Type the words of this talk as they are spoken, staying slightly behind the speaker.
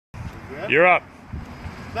You're up.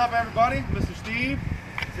 What's up, everybody? Mr. Steve.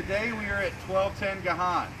 Today we are at 1210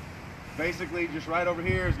 Gahan. Basically, just right over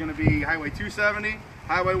here is going to be Highway 270,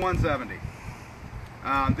 Highway 170.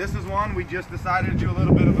 This is one we just decided to do a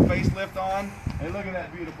little bit of a facelift on. Hey, look at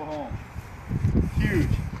that beautiful home. Huge.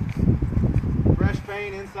 Fresh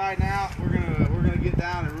paint inside and out. We're gonna get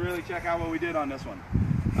down and really check out what we did on this one.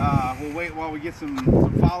 We'll wait while we get some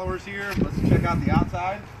followers here. Let's check out the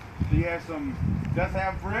outside. So you have does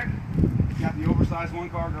have brick. Got the oversized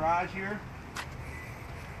one-car garage here.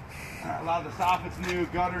 A lot of the soffit's new,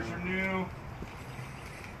 gutters are new.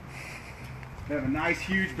 We have a nice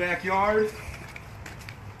huge backyard.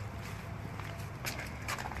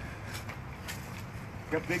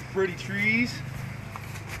 Got big pretty trees.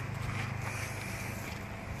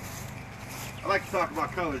 I like to talk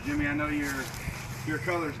about colors, Jimmy. I know you're a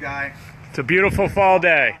colors guy. It's a beautiful fall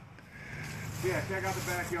day. Yeah, check out the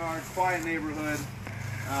backyard, quiet neighborhood.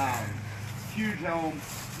 Huge home,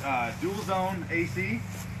 dual zone AC,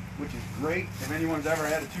 which is great. If anyone's ever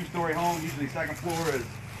had a two-story home, usually second floor is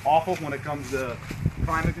awful when it comes to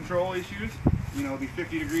climate control issues. You know, it'll be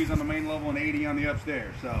 50 degrees on the main level and 80 on the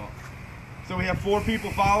upstairs. So we have 4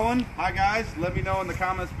 people following. Hi guys, let me know in the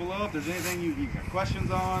comments below if there's anything you got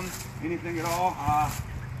questions on, anything at all.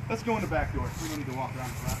 Let's go in the back door. We don't need to walk around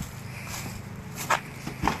the front.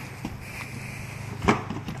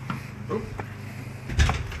 Oop.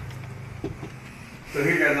 So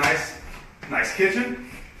here you got a nice kitchen.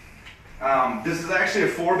 This is actually a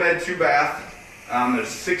 4-bed, 2-bath.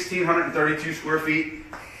 There's 1,632 square feet.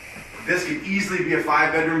 This could easily be a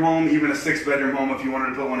 5-bedroom home, even a 6-bedroom home if you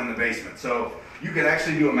wanted to put one in the basement. So you could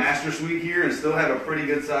actually do a master suite here and still have a pretty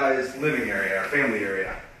good sized living area or family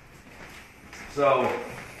area. So,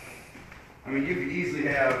 I mean, you could easily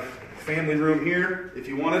have a family room here if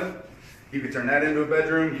you wanted. You could turn that into a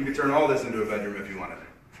bedroom. You could turn all this into a bedroom if you wanted.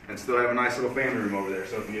 And still have a nice little family room over there.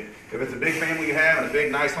 So if it's a big family you have and a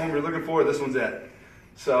big nice home you're looking for, this one's it.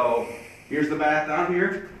 So here's the bath down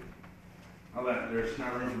here. There's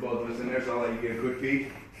not room for both of us in there, so I'll let you get a quick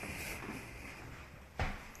peek.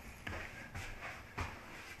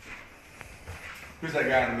 Who's that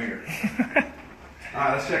guy in the mirror?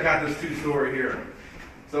 Alright, let's check out this 2-story here.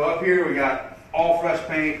 So up here we got all fresh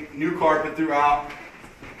paint, new carpet throughout.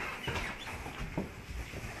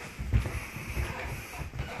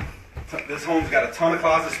 This home's got a ton of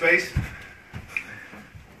closet space.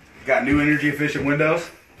 Got new energy efficient windows.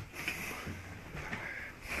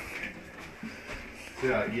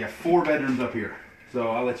 So you have 4 bedrooms up here. So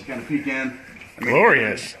I'll let you kind of peek in.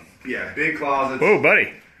 Glorious. Yeah, big closets. Oh,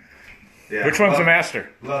 buddy. Yeah, which one's the master?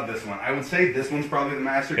 Love this one. I would say this one's probably the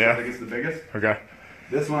master because I think it's the biggest. Okay.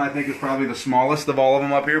 This one I think is probably the smallest of all of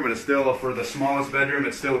them up here, but it's still, for the smallest bedroom,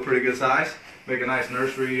 it's still a pretty good size. Make a nice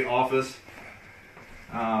nursery, office.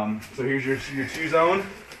 So here's your 2-zone.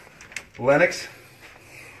 Lennox.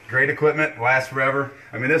 Great equipment, lasts forever.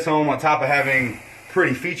 I mean, this home, on top of having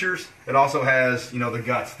pretty features, it also has, you know, the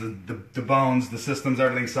guts, the bones, the systems,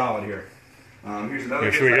 everything's solid here. Here's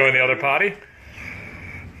another. Should we go in the other potty?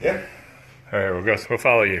 Yeah. All right, we'll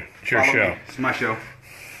follow you. It's your show. Me. It's my show.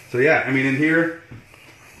 So yeah, I mean, in here,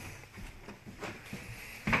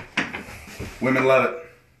 women love it.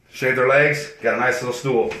 Shave their legs, got a nice little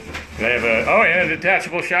stool. They have a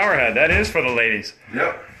detachable shower head. That is for the ladies.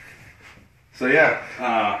 Yep. So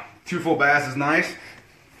yeah, 2 full baths is nice.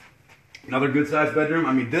 Another good sized bedroom.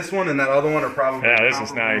 I mean, this one and that other one are probably this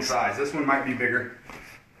is nice. Size. This one might be bigger.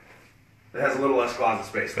 It has a little less closet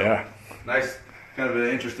space though. Yeah. Nice, kind of an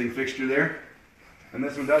interesting fixture there. And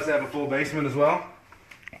this one does have a full basement as well.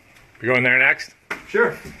 We go in there next?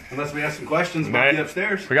 Sure. Unless we have some questions about the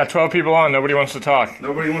upstairs. We got 12 people on. Nobody wants to talk.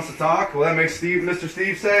 Nobody wants to talk? Well, that makes Mr.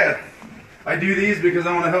 Steve sad. I do these because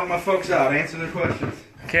I want to help my folks out, answer their questions.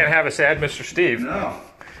 Can't have a sad Mr. Steve. No.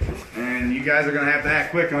 And you guys are going to have to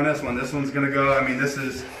act quick on this one. This one's going to go, I mean, this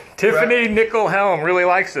is... Tiffany Nickel Helm really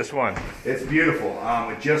likes this one. It's beautiful.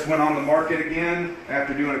 It just went on the market again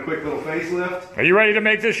after doing a quick little facelift. Are you ready to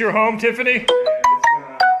make this your home, Tiffany?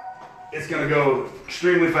 It's going to go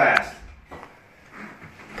extremely fast.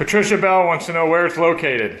 Patricia Bell wants to know where it's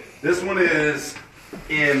located. This one is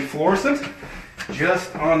in Florissant,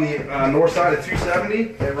 just on the north side of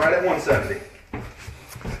 270 and right at 170.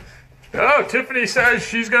 Oh, Tiffany says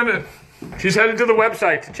she's headed to the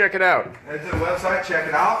website to check it out. Head to the website, check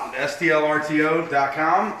it out,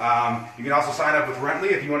 STLRTO.com. You can also sign up with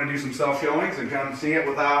Rently if you want to do some self-showings and come see it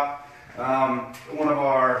without one of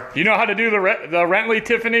our... You know how to do the Rently,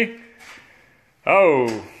 Tiffany?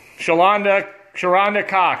 Oh, Shalonda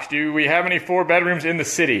Cox, do we have any 4 bedrooms in the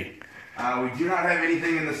city? We do not have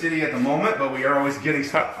anything in the city at the moment, but we are always getting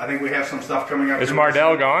stuff. I think we have some stuff coming up. Is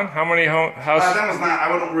Mardell gone? How many houses? That one's not.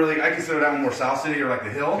 I wouldn't really. I consider that one more South City or like the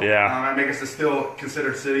Hill. Yeah. I make us still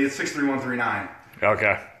considered city. It's 63139.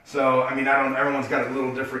 Okay. So I mean, everyone's got a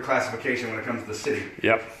little different classification when it comes to the city.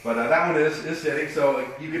 Yep. But that one is city. So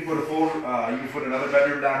you could put you can put another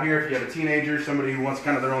bedroom down here if you have a teenager, somebody who wants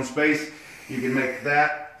kind of their own space. You can make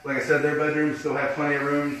that, like I said, their bedroom still have plenty of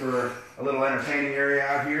room for a little entertaining area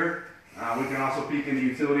out here. We can also peek in the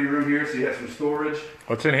utility room here, so you have some storage.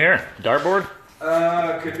 What's in here? Dartboard?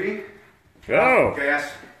 Could be. Oh.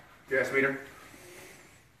 Gas meter.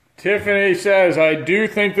 Tiffany says, I do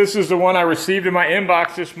think this is the one I received in my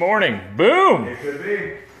inbox this morning. Boom! It could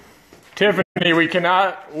be. Tiffany, we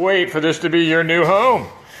cannot wait for this to be your new home.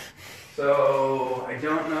 So, I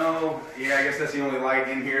don't know. Yeah, I guess that's the only light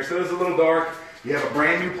in here. So it's a little dark. You have a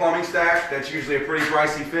brand new plumbing stack. That's usually a pretty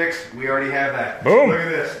pricey fix. We already have that. Boom. Look at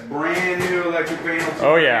this. Brand new electric panel.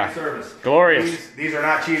 Oh, yeah. Service. Glorious. These are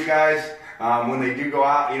not cheap, guys. When they do go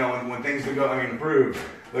out, when things do go, improved.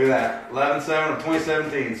 Look at that. 11/7 of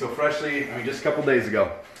 2017. So freshly, just a couple days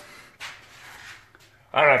ago.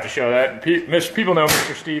 I don't have to show that. People know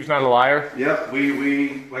Mr. Steve's not a liar. Yep.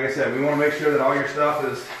 We like I said, we want to make sure that all your stuff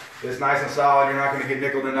is nice and solid. You're not going to get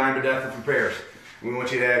nickel and dime to death with repairs. We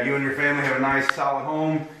want you to have you and your family have a nice, solid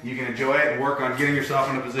home. You can enjoy it and work on getting yourself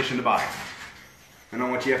in a position to buy. I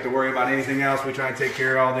don't want you to have to worry about anything else. We try and take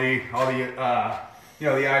care of all the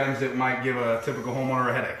the items that might give a typical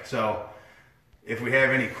homeowner a headache. So, if we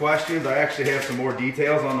have any questions, I actually have some more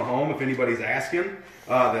details on the home. If anybody's asking,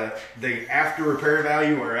 the after repair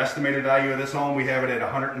value or estimated value of this home, we have it at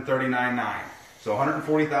 $139,900. So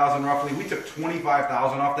 $140,000 roughly. We took $25,000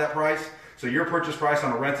 off that price. So your purchase price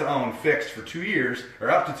on a rent to own fixed for 2 years or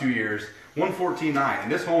up to 2 years, $114,900.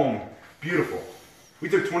 And this home, beautiful. We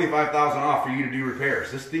took $25,000 off for you to do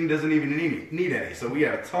repairs. This thing doesn't even need any. So we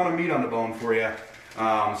have a ton of meat on the bone for you.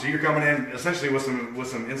 So you're coming in essentially with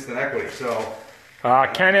some instant equity. So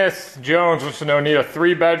Kenneth Jones wants to know, need a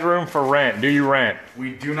 3-bedroom for rent. Do you rent?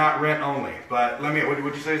 we do not rent only. But what did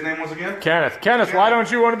you say his name was again? Kenneth, why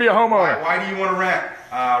don't you want to be a homeowner? Why do you want to rent?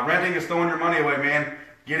 Renting is throwing your money away, man.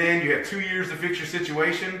 Get in, you have 2 years to fix your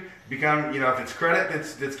situation. Become, if it's credit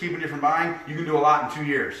that's keeping you from buying, you can do a lot in 2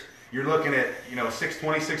 years. You're looking at,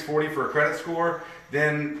 620, 640 for a credit score.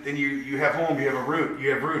 Then you have home, you have a root, you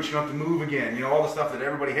don't have to move again. All the stuff that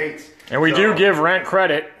everybody hates. And we do give rent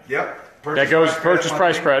credit. Yep. Purchase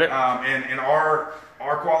price credit. And our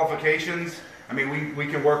qualifications, we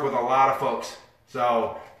can work with a lot of folks.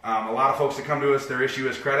 So a lot of folks that come to us, their issue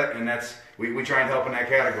is credit, and we try and help in that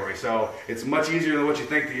category. So it's much easier than what you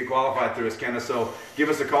think to get qualified through us, Kenneth. So give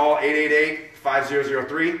us a call,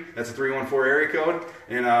 888-5003. That's a 314 area code.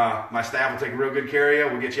 And my staff will take real good care of you.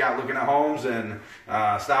 We'll get you out looking at homes and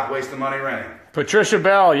stop wasting money renting. Patricia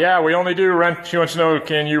Bell, yeah, we only do rent. She wants to know,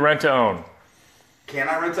 can you rent to own? Can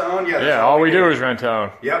I rent to own? Yeah. Yeah, all we do is rent to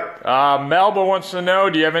own. Yep. Melba wants to know,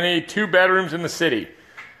 do you have any 2 bedrooms in the city?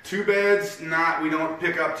 2 beds, we don't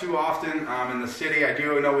pick up too often in the city. I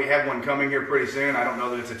do know we have one coming here pretty soon. I don't know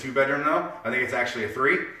that it's a 2-bedroom though. I think it's actually a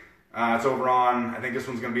 3. It's over on, I think this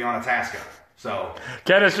one's going to be on Itasca. So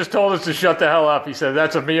Kenneth just told us to shut the hell up. He said,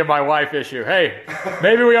 that's a me and my wife issue. Hey,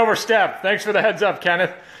 maybe we overstepped. Thanks for the heads up,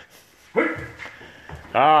 Kenneth.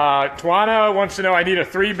 Twana wants to know, I need a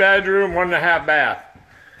 3-bedroom, 1.5 bath.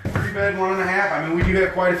 3-bed, 1.5. We do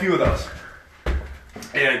have quite a few of those.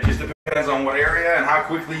 And it just depends on what area and how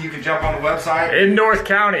quickly you can jump on the website. In North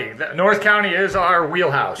County. North County is our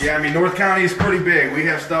wheelhouse. Yeah, North County is pretty big. We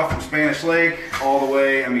have stuff from Spanish Lake all the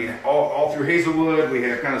way, all through Hazelwood. We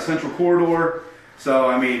have kind of Central Corridor.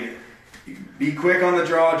 So, be quick on the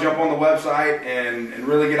draw, jump on the website, and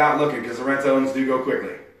really get out looking because the rent-to-owns do go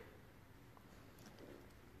quickly.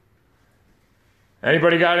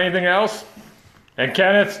 Anybody got anything else? And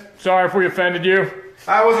Kenneth, sorry if we offended you.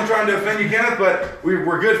 I wasn't trying to offend you, Kenneth, but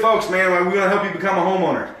we're good folks, man. We're going to help you become a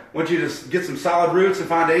homeowner. I want you to get some solid roots and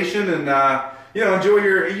foundation and, enjoy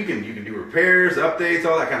you can do repairs, updates,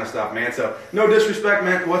 all that kind of stuff, man. So no disrespect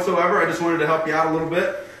meant whatsoever. I just wanted to help you out a little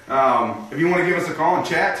bit. If you want to give us a call and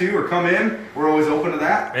chat too or come in, we're always open to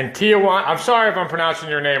that. And Tijuana, I'm sorry if I'm pronouncing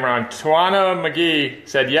your name wrong. Tawana McGee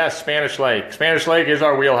said yes, Spanish Lake. Spanish Lake is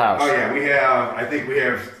our wheelhouse. Oh yeah, I think we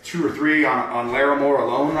have 2 or 3 on Larimore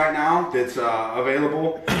alone right now that's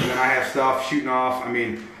available. And then I have stuff shooting off.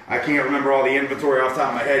 I can't remember all the inventory off the top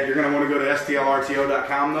of my head. You're going to want to go to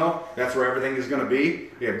STLRTO.com though. That's where everything is going to be.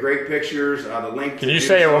 We have great pictures, the link. Can you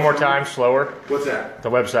say it one more time, slower? What's that? The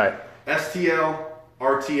website. STLRTO.com.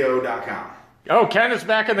 Oh, Ken is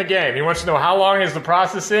back in the game. He wants to know how long is the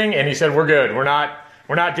processing, and he said we're good. We're not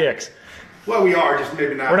dicks. Well, we are, just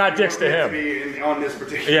maybe not. We're not dicks to him. On this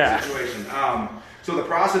particular situation. So the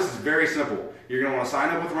process is very simple. You're going to want to sign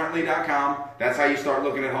up with rently.com. That's how you start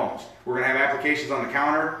looking at homes. We're going to have applications on the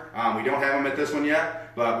counter. We don't have them at this one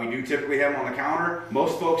yet, but we do typically have them on the counter.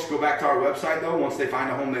 Most folks go back to our website, though, once they find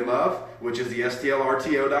a home they love, which is the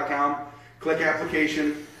STLRTO.com. Click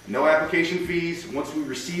application. No application fees. Once we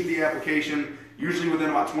receive the application, usually within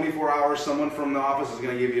about 24 hours, someone from the office is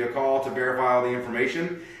going to give you a call to verify all the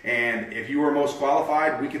information. And if you are most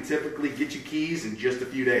qualified, we can typically get you keys in just a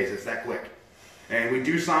few days. It's that quick. And we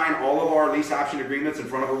do sign all of our lease option agreements in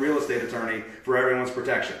front of a real estate attorney for everyone's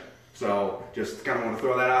protection. So just kind of want to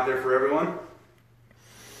throw that out there for everyone.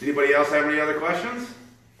 Anybody else have any other questions?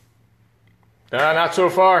 Not so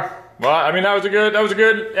far. Well, I mean, that was a good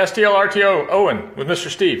STLRTOing with Mr.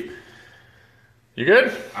 Steve. You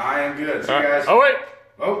good? I am good. So you guys. Oh wait.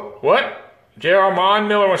 Oh. What? J.R. Mon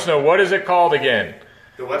Miller wants to know, what is it called again?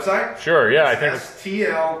 The website? Sure. Yeah, I think it's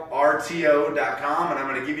STLRTO.com, and I'm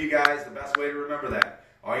going to give you guys the best way to remember that.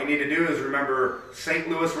 All you need to do is remember St.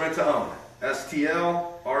 Louis Rent to Own.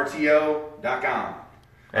 STLRTO.com.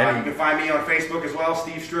 You can find me on Facebook as well,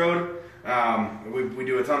 Steve Strode. We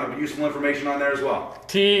do a ton of useful information on there as well.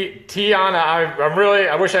 Tiana,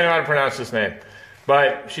 I wish I knew how to pronounce this name,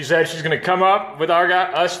 but she said she's going to come up with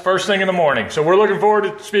us first thing in the morning. So we're looking forward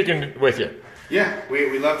to speaking with you. Yeah,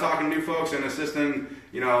 we love talking to new folks and assisting,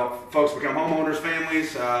 folks become homeowners,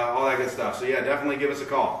 families, all that good stuff. So yeah, definitely give us a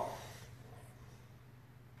call.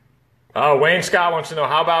 Wayne Scott wants to know,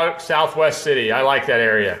 how about Southwest City? I like that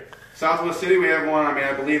area. Southwest City, we have one.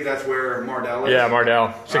 I believe that's where Mardell is. Yeah,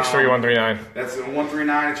 Mardell, 63139. That's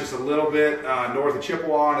 139. It's just a little bit north of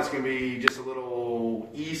Chippewa, and it's going to be just a little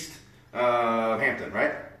east of Hampton,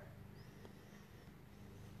 right?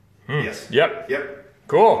 Yes. Yep. Yep.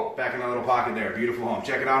 Cool. Back in a little pocket there. Beautiful home.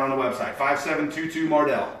 Check it out on the website. 5722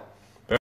 Mardell.